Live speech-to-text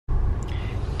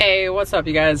Hey, what's up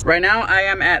you guys? Right now I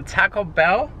am at Taco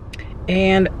Bell,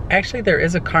 and actually there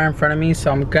is a car in front of me, so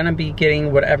I'm gonna be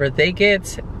getting whatever they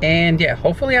get. And yeah,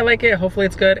 hopefully I like it, hopefully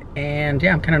it's good. And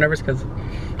yeah, I'm kind of nervous because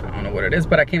I don't know what it is,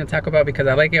 but I came to Taco Bell because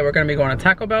I like it. We're gonna be going to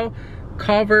Taco Bell,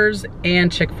 Culver's,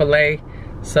 and Chick-fil-A,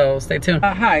 so stay tuned.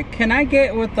 Hi, can I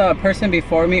get what the person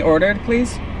before me ordered,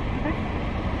 please? Okay.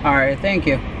 All right, thank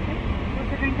you. Okay.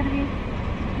 What's the drink gonna be?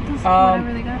 Just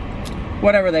whatever they got.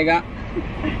 Whatever they got.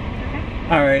 Okay.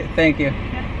 All right, thank you.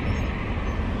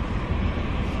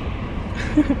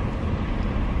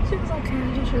 She was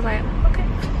okay. She was like, okay.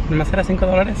 Nomás era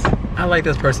 $5. I like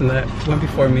this person that went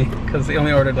before me because they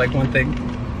only ordered like one thing,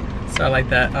 so I like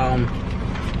that.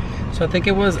 So I think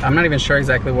it was, I'm not even sure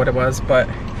exactly what it was, but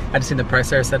I just see the price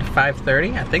there. It said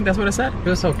 $5.30. I think that's what it said. It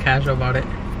was so casual about it.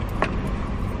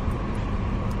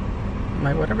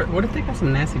 Like whatever. What if they got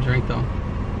some nasty drink though?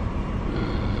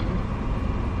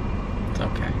 It's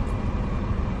okay.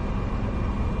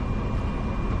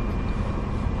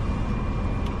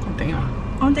 Oh, damn.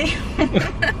 Oh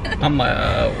damn. I'm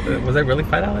like, was it really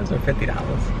 $5 or $50?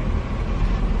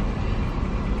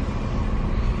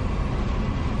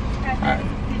 Alright.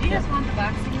 Did you just want the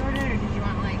box that you ordered, or did you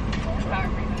want like the power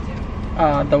burrito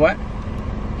too? The what?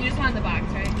 You just wanted the box,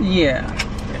 right? Yeah.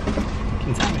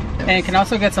 Can tell me. And can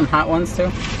also get some hot ones too.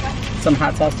 Okay. Some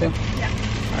hot sauce too. Yeah.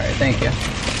 All right, thank you.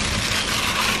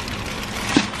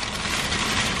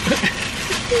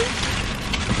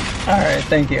 All right,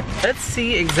 thank you. Let's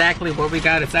see exactly what we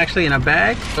got. It's actually in a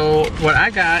bag. So what I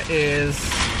got is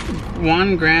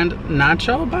one grand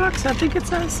nacho box, I think it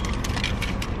says.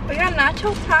 We got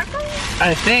nacho tacos?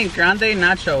 I think grande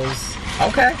nachos.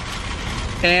 Okay.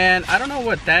 And I don't know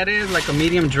what that is, like a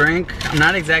medium drink. I'm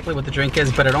not exactly what the drink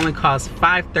is, but it only costs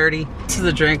 $5.30. This is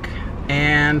a drink,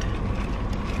 and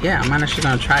yeah, I'm actually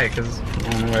gonna try it because I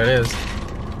don't know what it is.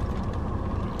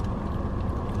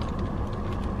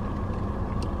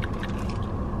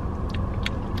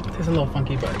 Tastes a little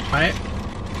funky, but try it.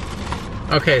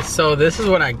 Okay, so this is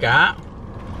what I got.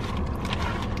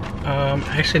 I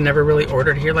actually never really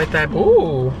ordered here like that.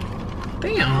 Ooh,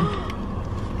 damn.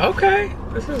 Okay,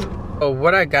 this is. Oh,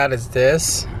 what I got is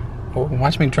this. Oh,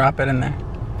 watch me drop it in there.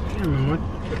 Damn,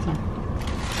 what's on?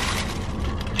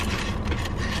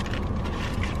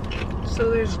 So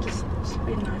there's just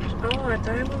spinach. Oh, I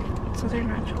thought it was. So they're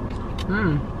nachos.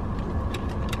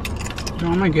 No,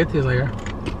 I might get these later.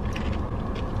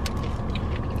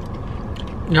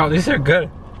 No, these are good.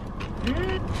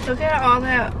 Look at all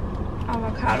that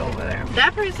avocado over there.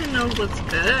 That person knows what's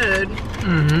good.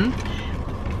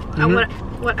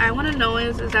 What I want to know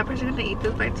is that person gonna eat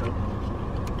this by itself?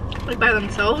 Like by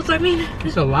themselves, I mean?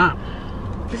 It's a lot.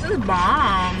 This is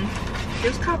bomb.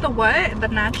 It's called the what? The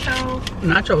nacho?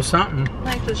 Nacho something. I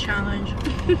like this challenge.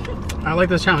 I like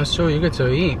this challenge too. You get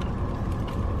to eat.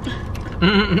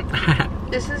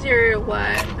 This is your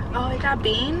what? Oh, it got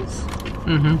beans?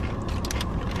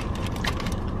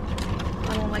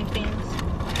 I don't like beans.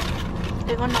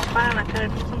 Tengo nopal en la cara.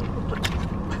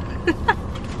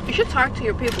 You should talk to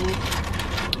your people.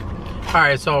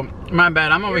 Alright, so my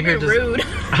bad. I'm over here just rude.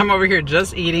 I'm over here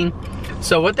just eating.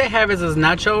 So what they have is this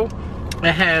nacho.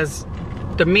 It has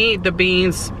the meat, the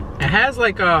beans. It has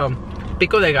like a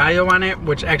pico de gallo on it,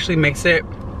 which actually makes it,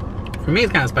 for me,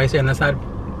 it's kind of spicy on this side.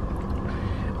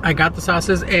 I got the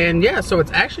sauces, and yeah, so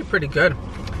it's actually pretty good.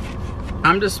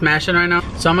 I'm just smashing right now.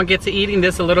 So I'm gonna get to eating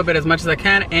this a little bit as much as I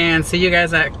can and see you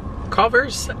guys at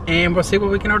Culver's, and we'll see what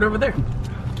we can order over there.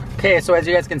 Okay, so as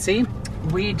you guys can see,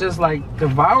 we just like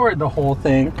devoured the whole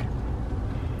thing.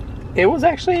 It was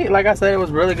actually, like I said, it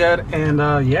was really good.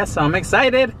 And yes, I'm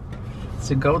excited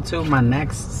to go to my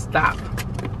next stop.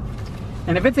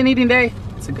 And if it's an eating day,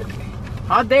 it's a good day.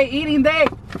 All day eating day.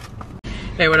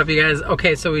 Hey, what up you guys?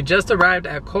 Okay, so we just arrived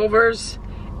at Culver's,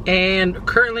 and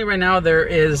currently right now there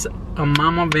is a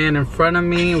mama van in front of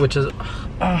me, which is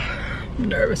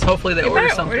nervous. Hopefully they order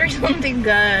something. Order something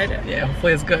good. Yeah,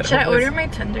 hopefully it's good. Should I order my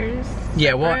tenders?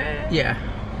 Yeah, well, yeah.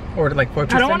 Order like 4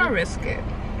 pieces. I don't want to risk it.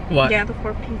 What? Yeah, the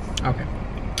 4 piece. Okay.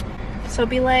 So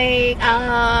be like, can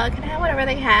I have whatever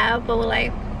they have, but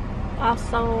like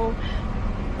also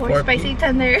 4 spicy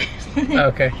tenders.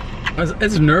 Okay.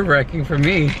 It's nerve-wracking for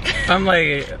me. I'm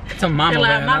like, it's a mama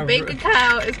van. My bank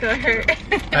account is gonna hurt.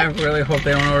 I really hope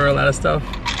they don't order a lot of stuff.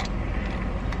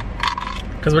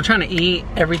 Because we're trying to eat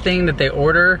everything that they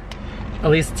order, at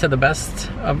least to the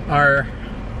best of our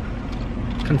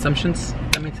consumptions.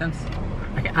 That makes sense?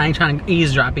 I ain't trying to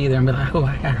eavesdrop either and be like, oh,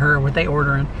 I heard what they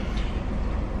ordering.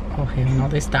 Oh, hell no,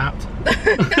 they stopped.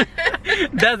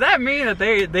 Does that mean that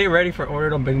they ready for order?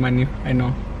 Don't big menu. I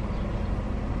know.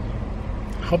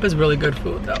 Hope it's really good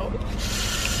food though.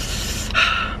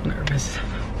 I'm nervous.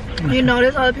 You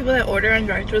notice all the people that order on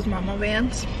drive-throughs mama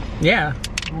vans? Yeah.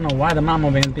 I don't know why the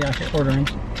mama vans be out here ordering.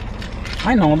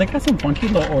 I know, they got some funky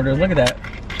little orders. Look at that.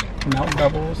 Melt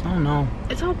doubles. I don't know.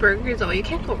 It's all burgers though. You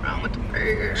can't go wrong with the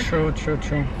burger. True, true,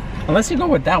 true. Unless you go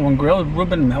with that one, grilled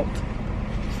Reuben melt.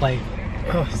 It's like,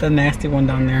 oh, it's the nasty one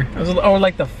down there. Or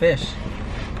like the fish.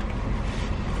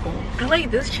 I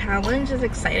like this challenge. Is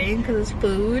exciting because it's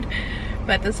food,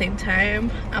 but at the same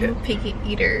time, I'm a picky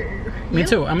eater. Me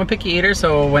too. I'm a picky eater,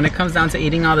 so when it comes down to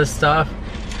eating all this stuff,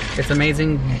 it's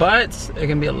amazing, but it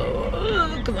can be a little,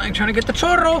 because I'm trying to get the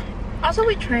churro. Also,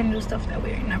 we try new stuff that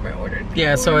we never ordered before.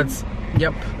 Yeah, so it's,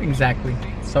 yep, exactly.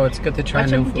 So it's good to try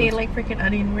new foods. Get like freaking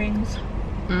onion rings.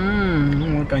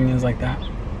 Mmm, what onions like that?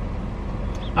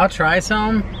 I'll try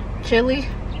some. Chili.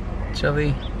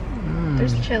 Chili.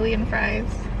 There's chili and fries.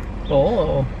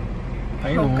 Oh.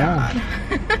 I know. Oh God.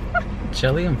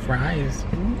 Chili and fries.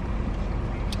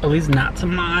 At least not to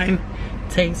mine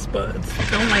taste buds.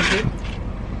 Don't like it.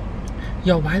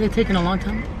 Yo, why are they taking a long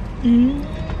time?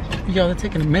 Yo, they're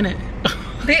taking a minute.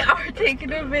 They are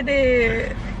taking a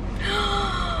minute.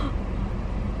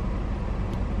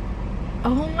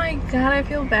 Oh my God, I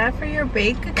feel bad for your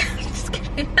bacon. Just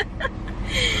kidding.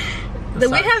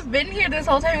 We have been here this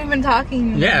whole time we've been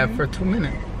talking. Yeah, for 2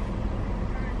 minutes.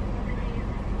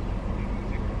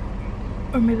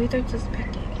 Or maybe they're just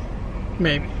picky.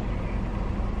 Maybe.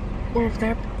 Well, if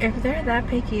they're that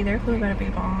picky, their food better be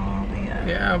bomb.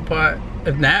 Yeah, but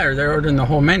if not, or they're ordering the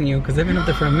whole menu because they've been up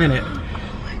there for a minute. Oh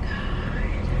my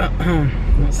God.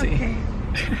 Let's see. Okay.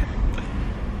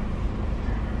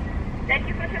 Thank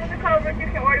you for choosing Culver's. You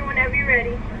can order whenever you're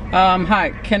ready.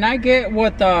 Hi. Can I get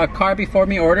what the car before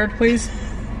me ordered, please?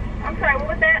 I'm sorry, what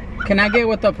was that? Can I get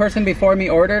what the person before me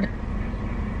ordered?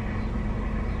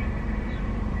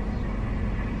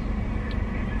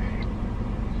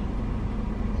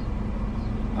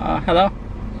 Hello?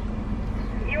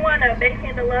 You want a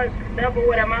bacon deluxe double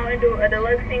with a Mountain Dew, a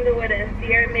deluxe single with a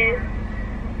Sierra Mist?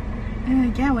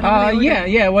 Yeah, whatever they ordered.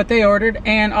 Yeah, what they ordered.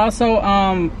 And also,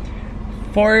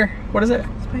 4, what is it?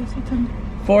 Spicy tender.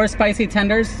 4 spicy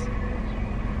tenders.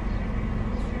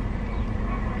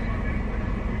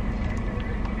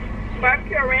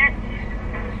 Barbecue or ranch?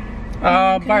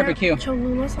 Barbecue.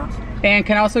 Cholula sauce. And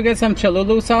can I also get some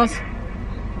Cholula sauce?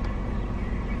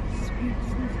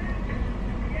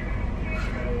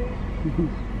 You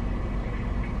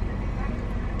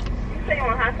say you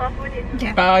want hot sauce with it?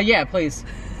 Yeah. Yeah, please.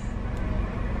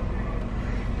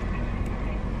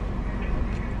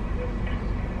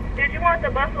 Did you want the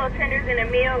buffalo tenders in a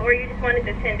meal, or you just wanted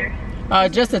the tenders?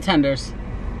 Just the tenders.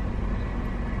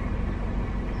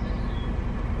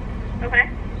 Okay.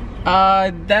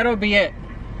 That'll be it.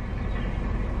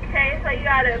 Okay, so you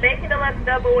got a bacon deluxe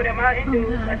double with a Mountain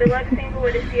Dew, a deluxe single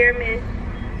with a Sierra Mist,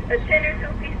 a tender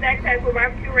 2-piece snack pack with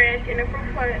barbecue ranch, and a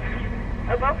fruit punch,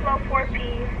 a buffalo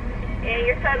 4-piece, and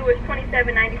your total is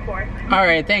 $27.94. All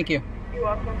right, thank you. You're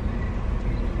welcome.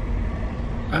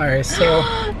 All right, so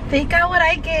They got what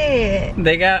I get.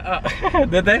 they got.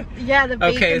 Did they? Yeah, the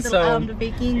bacon. Okay, so the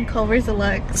bacon Culver's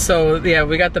Deluxe. So yeah,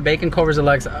 we got the bacon Culver's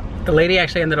Deluxe. The lady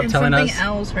actually ended up And telling us. something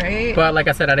else, right? But like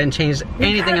I said, I didn't change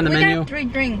anything on the menu. We got 3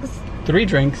 drinks. 3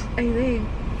 drinks. I think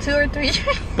 2 or 3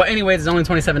 drinks. But anyways, it's only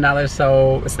 $27,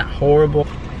 so it's not horrible.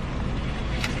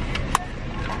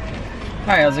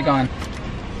 Hi, how's it going?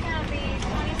 That'll be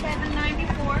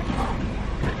 $27.94.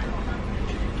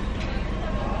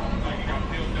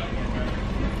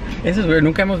 This is weird.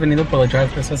 Nunca hemos venido por la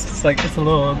drive-thru, so it's like it's a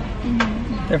little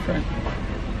different.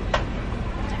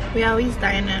 We always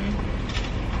dine in.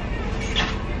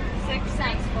 6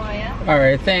 cents for you. All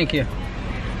right, thank you.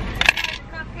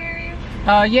 Cup carrier?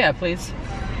 Yeah, please.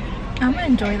 I'm gonna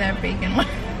enjoy that bacon one.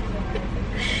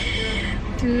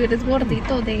 Dude, it's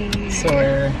gordito day.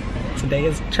 So today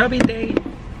is chubby day.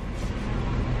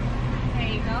 There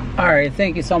you go. All right,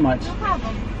 thank you so much. No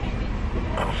problem.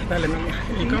 Dale, mi amor.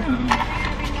 Here you go.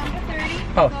 Number 30.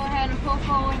 Oh. Go ahead and pull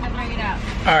forward and bring it out.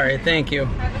 All right, thank you.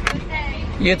 Have a good day.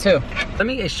 You too. Let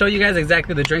me show you guys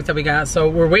exactly the drinks that we got. So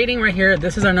we're waiting right here.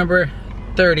 This is our number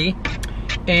 30.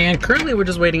 And currently we're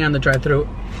just waiting on the drive-thru.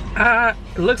 It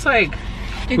looks like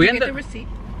Did we you end get up... the receipt?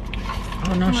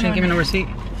 Oh no, she didn't give me no receipt.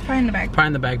 It's probably in the bag. Probably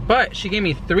in the bag. But she gave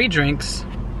me 3 drinks.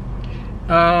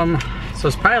 So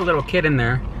it's probably a little kid in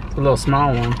there. It's a little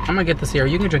small one. I'm gonna get this here.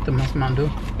 You can drink the most Mountain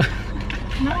Dew.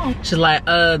 No. She's like,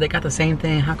 they got the same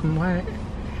thing. How come what?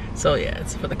 So yeah,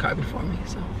 it's for the car before me.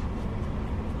 So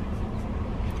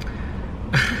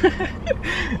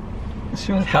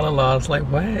she was hella lost. Like,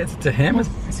 what? It's to him? I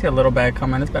see a little bag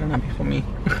coming. It's better not be for me.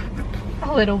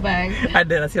 A little bag. I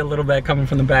did. I see a little bag coming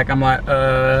from the back. I'm like,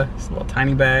 it's a little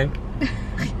tiny bag.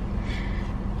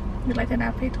 We'd like to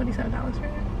not pay $27 for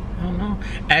it. I don't know.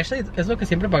 Actually, es lo que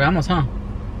siempre pagamos, huh?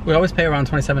 We always pay around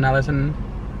 $27 and...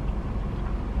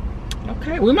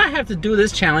 Okay, we might have to do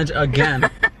this challenge again.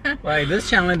 Like, this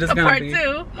challenge is gonna be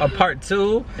a part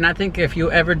 2. And I think if you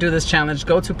ever do this challenge,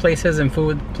 go to places and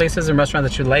restaurants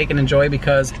that you like and enjoy,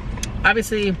 because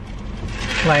obviously,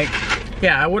 like,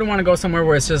 yeah, I wouldn't want to go somewhere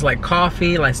where it's just like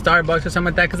coffee, like Starbucks or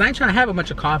something like that, because I ain't trying to have a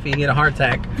bunch of coffee and get a heart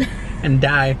attack and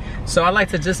die. So I like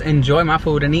to just enjoy my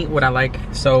food and eat what I like.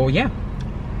 So yeah.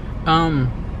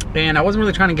 And I wasn't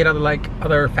really trying to get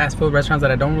other fast food restaurants that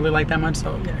I don't really like that much.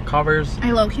 So yeah, Culver's.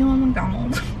 I low-key want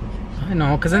McDonald's. I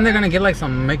know, because then they're gonna get like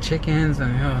some McChickens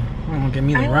and don't give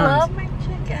me the runs. I love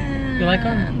McChickens. You like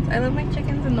them? I love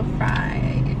McChickens and the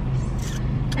fries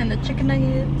and the chicken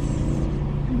nuggets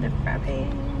and the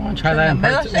frappes. Want to try that in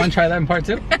part 2? Want to try that in part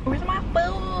 2? Where's my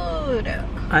food?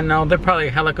 I know, they're probably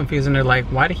hella confused and they're like,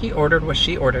 why did he order what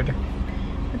she ordered?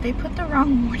 But they put the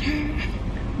wrong order.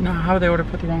 No, how would they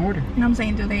put the wrong order? No, I'm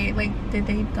saying, did they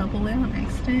double it on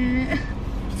accident?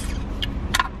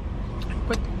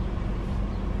 What?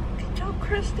 Good job,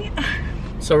 Christy.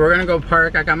 So we're gonna go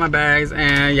park. I got my bags,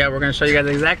 and yeah, we're gonna show you guys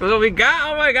exactly what we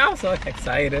got. Oh my god, I'm so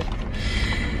excited.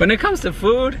 When it comes to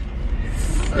food,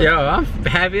 yo, I'm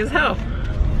happy as hell.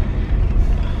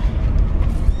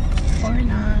 Or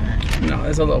not. No,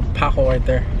 there's a little pothole right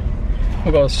there.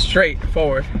 We'll go straight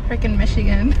forward. Freaking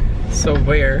Michigan. So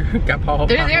where? Got pothole.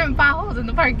 There's even potholes in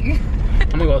the parking. I'm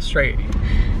gonna go straight.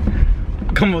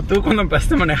 Como tú cuando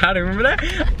empezaste a manejar, remember that?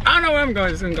 I don't know where I'm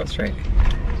going, just gonna go straight.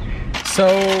 So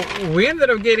we ended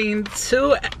up getting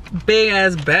 2 big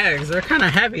ass bags. They're kind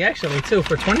of heavy actually too,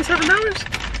 for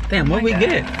 $27. Damn, what we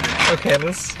get? Okay,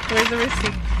 let's. Where's the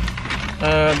receipt?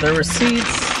 The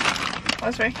receipts.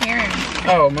 What's right here?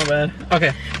 Oh, my bad.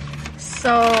 Okay.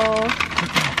 So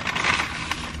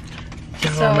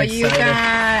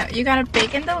you got a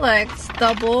bacon deluxe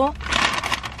double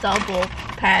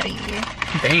patty.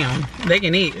 Damn, they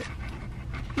can eat.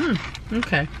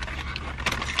 Okay.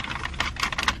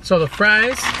 So the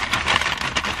fries,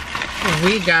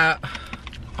 we got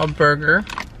a burger.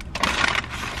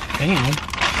 Damn.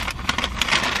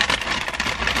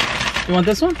 You want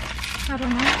this one? I don't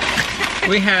know.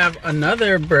 We have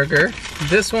another burger.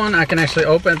 This one I can actually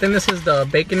open. I think this is the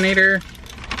Baconator.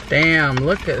 Damn,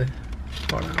 look at,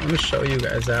 hold on, let me show you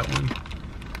guys that one.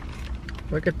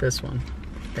 Look at this one.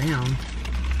 Damn.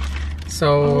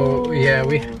 So, yeah,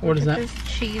 what is that? This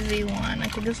cheesy one. I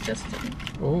think it's just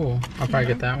Oh, I'll probably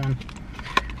get that one.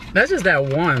 That's just that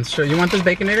one. Sure, you want this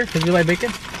Baconator? Because you like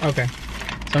bacon? Okay. So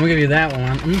I'm gonna give you that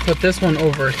one. I'm gonna put this one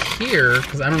over here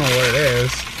because I don't know what it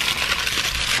is.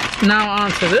 Now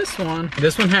on to this one.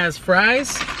 This one has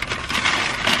fries,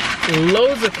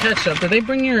 loads of ketchup. Did they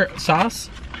bring your sauce?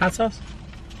 Hot sauce?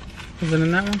 Is it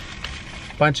in that one?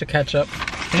 Bunch of ketchup.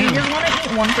 Damn. You just want to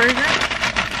eat one burger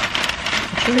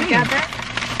together?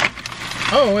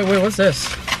 Oh, wait, what's this?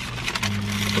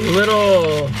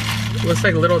 Looks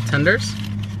like little tenders.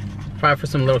 Probably for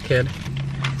some little kid.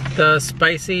 The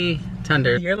spicy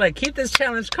tender. You're like, keep this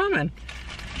challenge coming.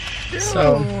 Shoot.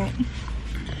 So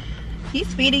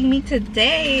he's feeding me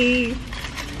today.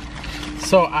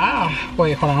 So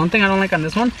wait, hold on. One thing I don't like on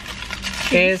this one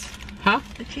is,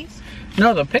 the cheese?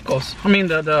 No, the pickles. I mean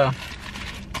do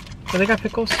they got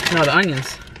pickles? No, the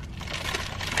onions.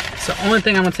 It's the only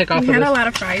thing I'm gonna take off of this. We had a lot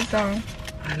of fries though.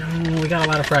 I know, we got a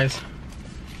lot of fries.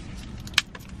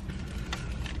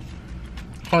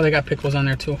 Oh, they got pickles on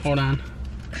there too. Hold on.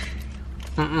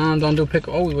 Don't do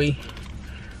pickles. Oh, wait.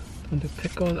 Don't do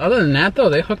pickles. Other than that, though,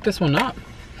 they hooked this one up.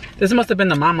 This must have been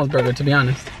the mama's burger, to be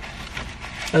honest.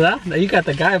 You got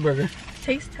the guy burger.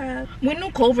 Taste test. We knew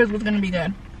Culver's was gonna be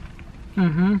good.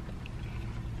 I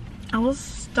was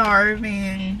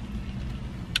starving.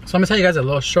 So I'm gonna tell you guys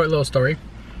a short little story.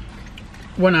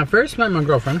 When I first met my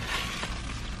girlfriend,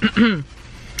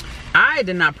 I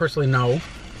did not personally know.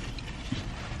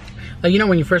 Like, you know,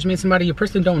 when you first meet somebody, you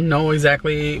personally don't know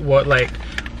exactly what, like,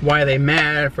 why they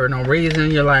mad for no reason.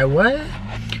 You're like, what?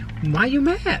 Why you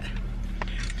mad?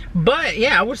 But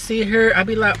yeah, I would see her. I'd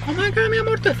be like, oh my God, mi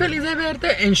amor, te feliz de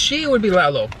verte. And she would be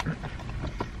like, look.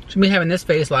 She'd be having this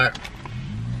face like,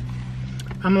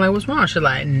 I'm like, what's wrong? She's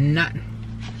like, nothing.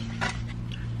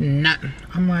 Nothing.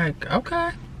 I'm like,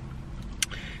 okay.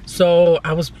 So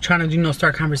I was trying to,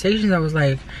 start conversations. I was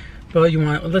like, bro, you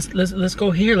want, let's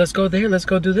go here, let's go there, let's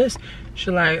go do this. She's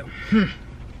like,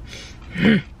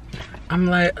 I'm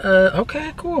like,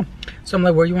 okay, cool. So I'm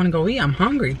like, where you want to go eat? I'm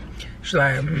hungry. She's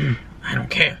like, I don't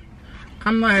care.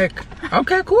 I'm like,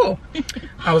 okay, cool.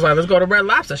 I was like, let's go to Red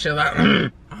Lobster. She's like,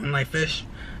 I don't like fish.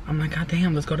 I'm like, God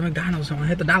damn, let's go to McDonald's. I want to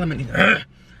hit the dollar menu.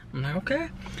 I'm like, okay.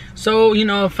 So, you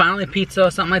know, finally pizza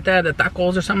or something like that, the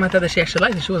tacos or something like that she actually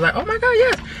liked. And she was like, oh my God,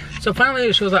 yes. So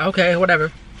finally she was like, okay,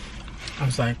 whatever. I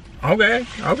was like, okay,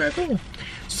 cool.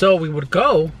 So we would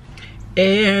go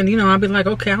and, you know, I'd be like,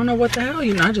 okay, I don't know what the hell.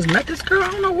 You know, I just met this girl.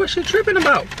 I don't know what she's tripping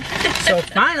about. So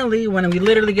finally, when we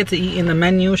literally get to eat in the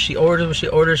menu, she orders what she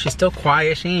orders. She's still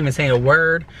quiet. She ain't even saying a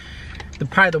word.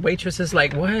 Probably the waitress is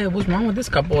like, what's wrong with this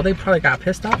couple? They probably got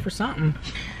pissed off or something.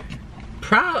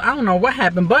 I don't know what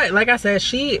happened, but like I said,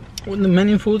 when the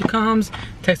menu food comes,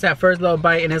 takes that first little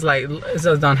bite and it's like, it's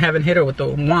just done having hit her with the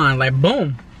wand, like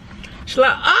boom. She's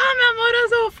like, oh my mother's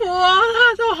so full,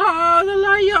 that's so hard, I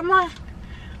love you. I'm like,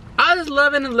 I was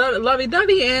loving and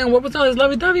lovey-dovey, and what was all this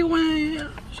lovey-dovey when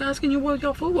she's asking you what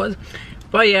your food was?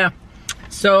 But yeah,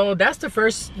 so that's the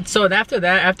first. So after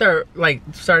that, after like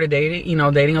started dating, you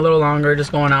know, dating a little longer,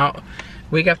 just going out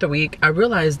week after week, I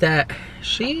realized that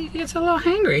she gets a little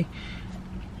hangry.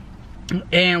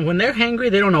 And when they're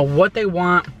hangry, they don't know what they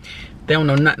want. They don't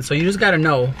know nothing. So you just gotta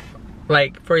know.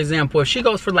 Like, for example, if she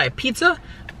goes for like pizza,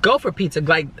 go for pizza.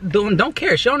 Like, don't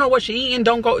care. She don't know what she eating.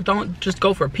 Don't just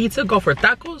go for pizza. Go for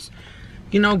tacos.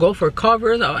 You know, go for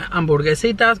covers,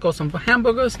 hamburguesitas, go some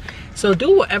hamburgers. So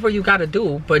do whatever you gotta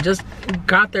do, but just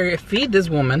got there, feed this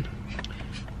woman.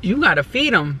 You gotta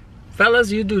feed them.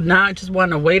 Fellas, you do not just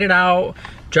want to wait it out,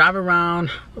 drive around,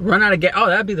 run out of gas. Oh,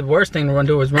 that'd be the worst thing to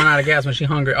do is run out of gas when she's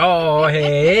hungry. Oh,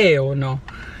 hell no.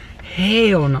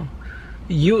 Hell no.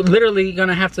 You literally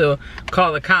gonna have to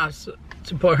call the cops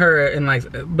to put her in,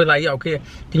 like, be like, yo, okay,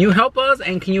 can you help us?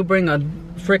 And can you bring a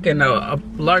freaking a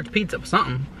large pizza or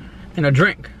something and a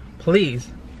drink, please?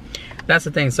 That's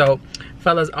the thing. So,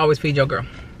 fellas, always feed your girl.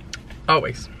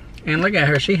 Always. And look at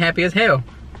her, she happy as hell.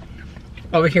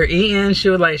 Over here eating, she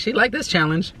liked this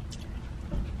challenge.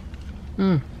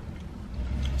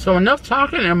 So enough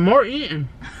talking and more eating.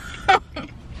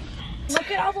 Look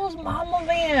at all those mama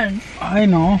vans. I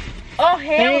know. Oh,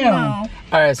 hell no.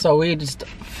 Alright, so we just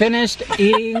finished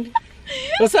eating.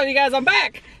 What's up, you guys? I'm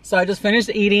back. So I just finished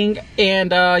eating,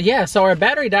 and yeah, so our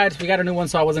battery died, so we got a new one,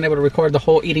 so I wasn't able to record the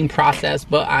whole eating process,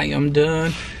 but I am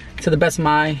done to the best of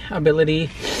my ability.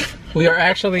 We are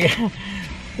actually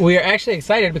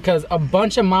excited because a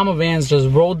bunch of mama vans just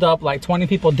rolled up like 20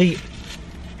 people deep.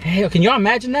 Hey, can you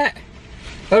imagine that? That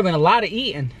would have been a lot of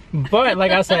eating. But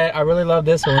like I said, I really love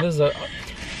this one. This is a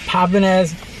poppin'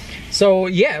 ass. So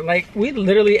yeah, like we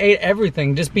literally ate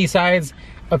everything, just besides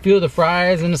a few of the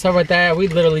fries and stuff like that. We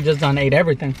literally just done ate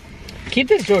everything. Keep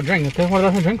this Joe drink. Okay, want to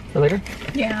let her drink for later?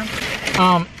 Yeah.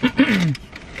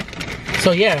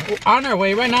 So yeah, on our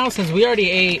way right now, since we already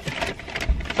ate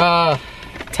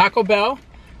Taco Bell,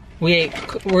 we're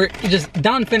just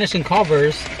done finishing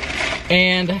Culver's,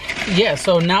 and yeah,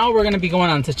 so now we're gonna be going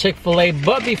on to Chick-fil-A.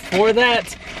 But before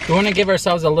that, we want to give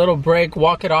ourselves a little break,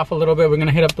 walk it off a little bit. We're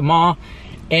gonna hit up the mall,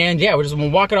 and yeah, we're just gonna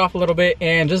walk it off a little bit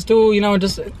and just do, you know,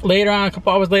 just later on, a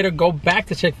couple hours later, go back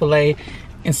to Chick-fil-A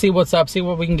and see what's up, see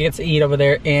what we can get to eat over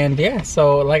there. And yeah,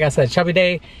 so like I said, Chubby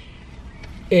Day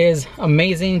is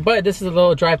amazing, but this is a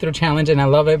little drive-through challenge, and I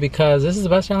love it because this is the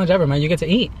best challenge ever, man. You get to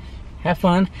eat, have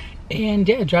fun, and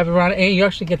yeah, drive around, and you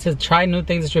actually get to try new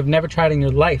things that you've never tried in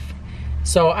your life.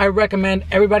 So I recommend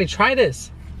everybody try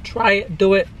this. Try it,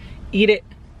 do it, eat it,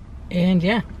 and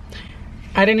yeah.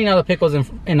 I didn't eat all the pickles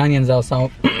and onions though,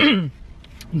 so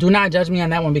do not judge me on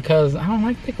that one because I don't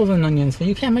like pickles and onions, so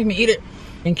you can't make me eat it.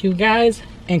 Thank you guys,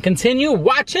 and continue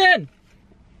watching.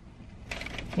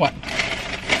 What?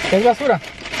 There's basura.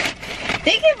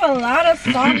 They give a lot of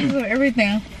sauces of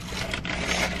everything.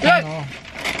 Look.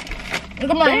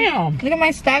 Look at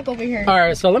my stack over here. All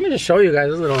right, so let me just show you guys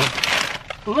this little.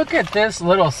 Look at this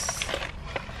little.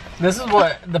 This is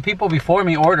what the people before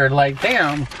me ordered. Like,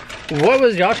 damn, what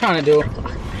was y'all trying to do?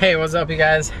 Hey, what's up, you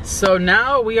guys? So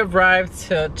now we arrived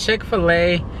to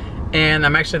Chick-fil-A, and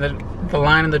I'm actually the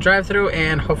line in the drive-thru,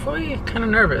 and hopefully kind of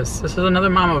nervous. This is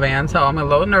another mama van, so I'm a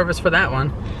little nervous for that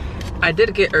one. I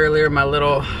did get earlier my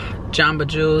little Jamba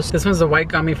Juice. This one's the white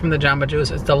gummy from the Jamba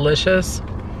Juice. It's delicious.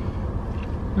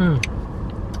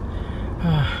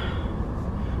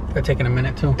 They're taking a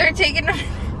minute too. They're taking a minute.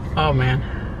 Oh man.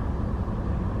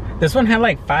 This one had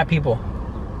like 5 people.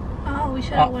 Oh, we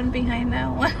should have one behind that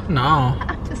one. No.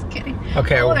 Just kidding.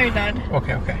 Okay. Oh, they're done.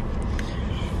 Okay, okay.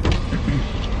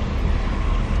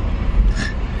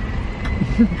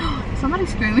 Somebody's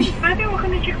screaming. Hi there,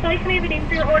 welcome to Chick-fil-A. Can I have a name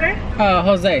for your order?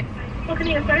 Jose. What can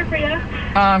I get started for you?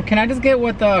 Can I just get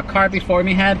what the car before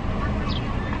me had?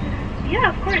 Yeah,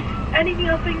 of course. Anything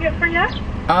else I can get for you?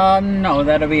 No,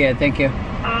 that'll be it. Thank you.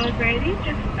 Alrighty.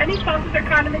 Just any sauces or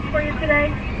condiments for you today?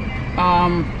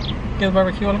 Get the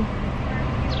barbecue on them?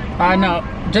 No,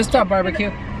 just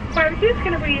barbecue. Barbecue is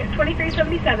going to be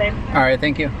 $23.77. All right,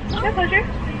 thank you. My pleasure.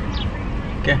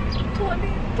 Okay.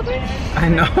 I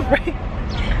know, right?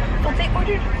 But they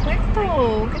ordered quick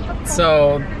though.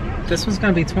 So this one's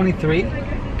gonna be 23.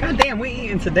 God damn, we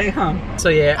eating today, huh? So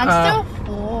yeah. I'm still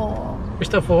full. You're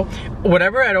still full?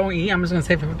 Whatever I don't eat, I'm just gonna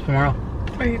save it for tomorrow.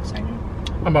 Are you excited?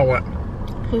 About what?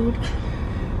 Food.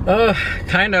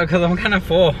 Kinda, cause I'm kind of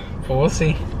full. But we'll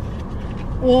see.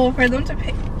 Well, for them to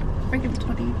pay freaking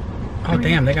 20. Oh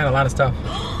damn, they got a lot of stuff.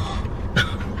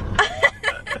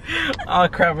 Oh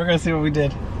crap, we're gonna see what we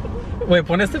did. Wait,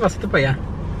 pon este vasito para allá.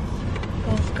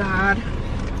 Oh God.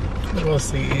 We'll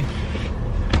see.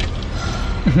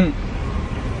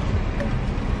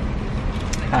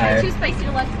 Hi. 2 spicy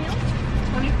deluxe meals,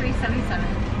 $23.77.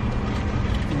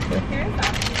 Okay. Here you go.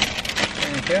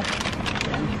 Thank you.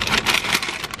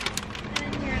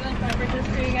 And here are the beverages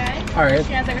for you guys. All right.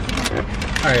 She has everything.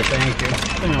 All right, thank you.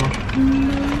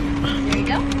 There you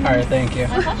go. All right, thank you.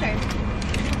 My pleasure.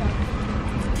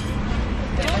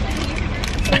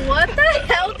 What the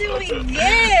hell do we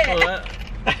get? What?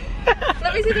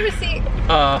 Let me see the receipt.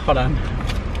 Hold on.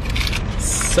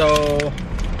 So,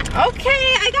 Okay,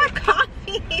 I got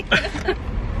coffee.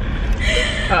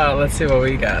 let's see what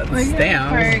we got.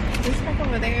 Damn. This park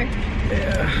over there.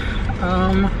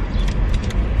 Yeah.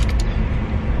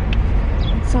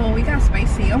 So we got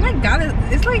spicy. Oh my God,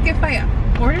 it's like if I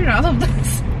ordered all of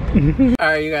this. All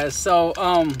right, you guys. So,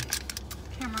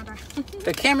 Camera died.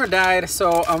 the camera died.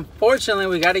 So, unfortunately,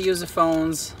 we got to use the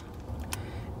phones.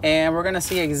 And we're going to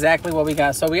see exactly what we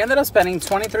got. So, we ended up spending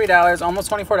 $23,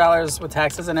 almost $24 with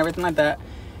taxes and everything like that.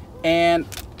 And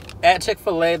at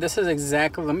Chick-fil-A, this is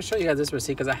exactly... Let me show you guys this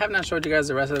receipt because I have not showed you guys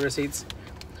the rest of the receipts.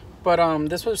 But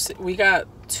this was... We got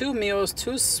 2 meals,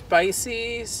 2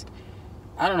 spicies.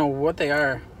 I don't know what they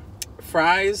are.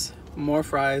 Fries. More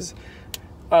fries.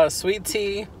 Sweet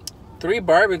tea. 3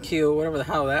 barbecue. Whatever the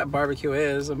hell that barbecue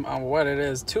is. What it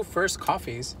is. 2 first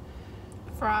coffees.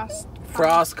 Frost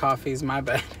coffees, my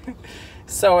bad.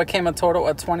 So it came a total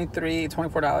of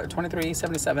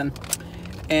 $23.77.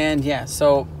 And yeah,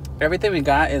 so everything we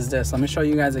got is this. Let me show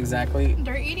you guys exactly.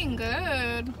 They're eating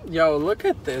good. Yo, look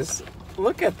at this.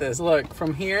 Look at this. Look,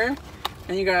 from here,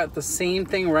 and you got the same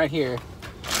thing right here.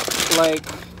 Like,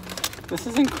 this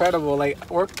is incredible. Like,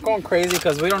 we're going crazy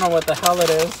because we don't know what the hell it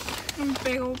is.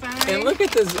 Big old bag. And look at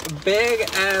this big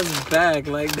ass bag.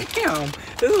 Like, damn.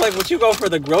 This is like what you go for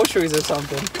the groceries or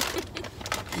something.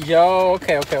 Yo,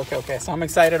 okay. So I'm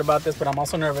excited about this, but I'm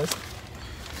also nervous.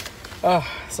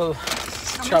 So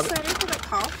I'm excited for the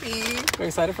coffee. You're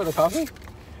excited for the coffee?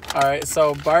 All right,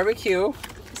 so barbecue.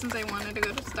 Since I wanted to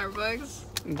go to Starbucks.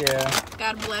 Yeah.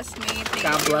 God bless me. Thank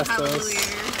God you. bless Hallelujah.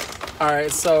 us. All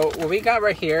right, so what we got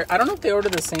right here, I don't know if they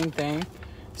ordered the same thing.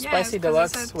 Spicy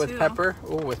deluxe with pepper.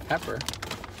 Ooh, with pepper.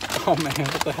 Oh man,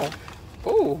 what the hell?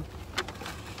 Ooh.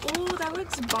 Ooh, that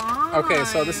looks bomb. Okay,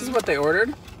 so this is what they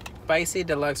ordered. Spicy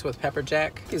deluxe with pepper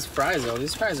jack. These fries though,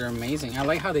 these fries are amazing. I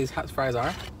like how these hot fries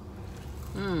are.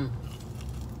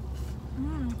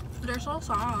 They're so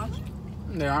soft.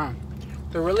 They are.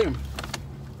 They're really.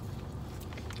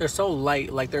 They're so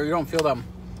light. Like you don't feel the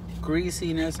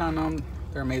greasiness on them.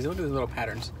 They're amazing. Look at these little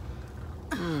patterns.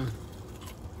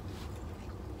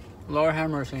 Lord have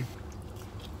mercy.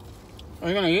 Are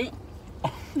you gonna eat?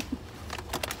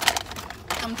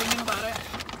 I'm thinking about it.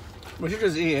 We should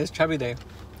just eat. It's chubby day.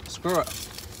 Screw it.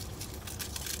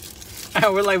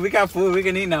 We're like, we got food. We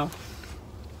can eat now.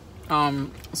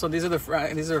 So these are the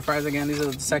fries. These are the fries again. These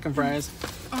are the second fries.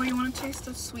 Oh, you want to taste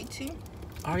the sweet tea?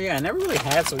 Oh yeah, I never really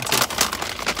had sweet tea.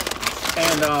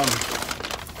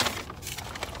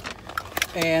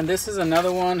 And this is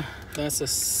another one that's the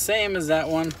same as that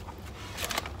one.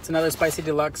 It's another spicy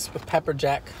deluxe with pepper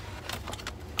jack.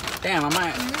 Damn, I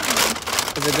might.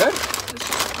 Is it good? It's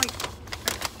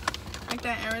just like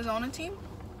that Arizona tea.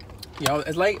 Yo,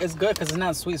 it's good because it's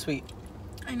not sweet.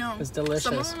 I know. It's delicious.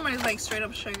 Some of them are like straight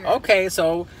up sugar. Okay,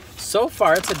 so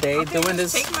far today, okay, doing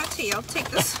this. Take my tea. I'll take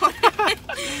this one.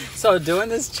 So doing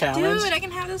this challenge. Dude, I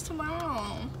can have this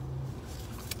tomorrow.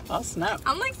 Oh snap!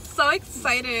 I'm like so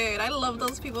excited. I love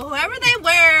those people. Whoever they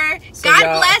were, So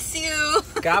God bless you.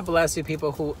 God bless you,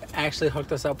 people who actually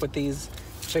hooked us up with these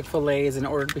Chick-fil-A's and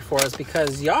ordered before us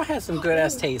because y'all had some good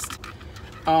ass taste.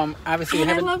 Obviously,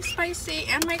 and I love spicy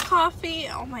and my coffee.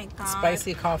 Oh my god.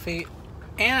 Spicy coffee,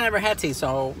 and I never had tea,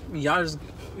 so y'all just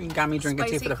got me drinking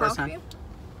tea for the first time.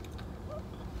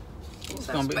 It's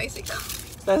gonna be spicy coffee.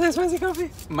 That's spicy coffee.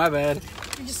 My bad.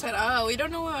 You just said, "Oh, we don't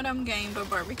know what I'm getting, but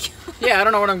barbecue." Yeah, I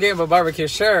don't know what I'm getting, but barbecue.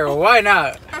 Sure, why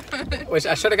not? Which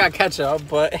I should have got ketchup,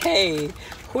 but hey,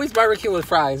 who eats barbecue with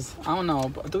fries? I don't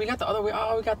know. Do we got the other way?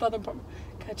 Oh, we got the other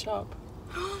ketchup.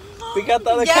 We got the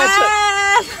other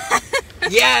ketchup.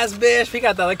 Yes, bitch. We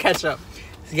got the other ketchup.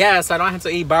 Yes, I don't have to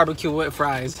eat barbecue with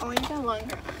fries. Oh, you got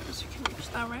longer arms. You can reach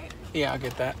that, right? Yeah, I'll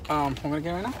get that. I'm gonna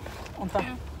get right now. On top.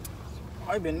 Yeah.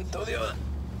 Ay, Benito Dios.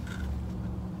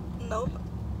 Nope.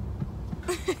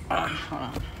 Hold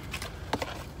on.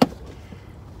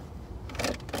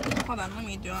 Hold on, let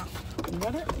me do it. You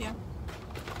got it? Yeah.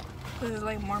 This is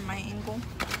like more my angle.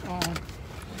 Oh.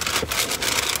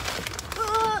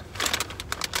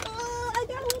 I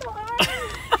got a little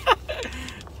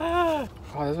arm.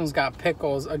 Oh, this one's got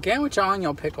pickles. Again with y'all on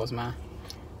your pickles, man.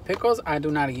 Pickles, I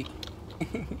do not eat.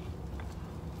 They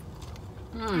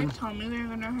told me they're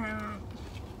gonna hurt.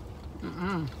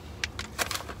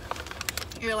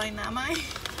 You're like, not mine.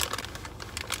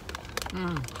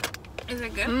 Is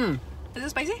it good? Is it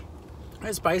spicy?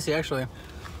 It's spicy, actually.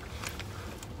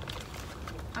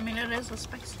 I mean, it is a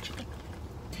spicy chicken.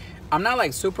 I'm not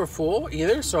like super full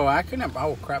either, so I can.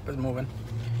 Oh crap, it's moving.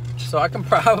 So I can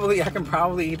probably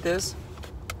eat this.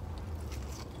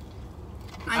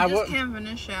 I just can't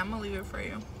finish it. I'm gonna leave it for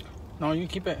you. No, you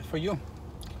keep it for you.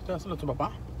 That's to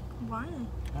Papa. Why?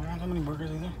 I don't have so many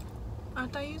burgers either. I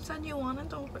thought you said you wanted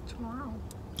them for tomorrow.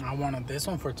 I wanted this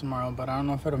one for tomorrow, but I don't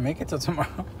know if it'll make it till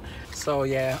tomorrow. So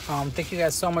yeah, thank you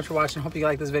guys so much for watching. Hope you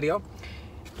like this video.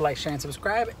 Like, share, and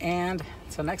subscribe. And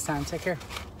until next time, take care.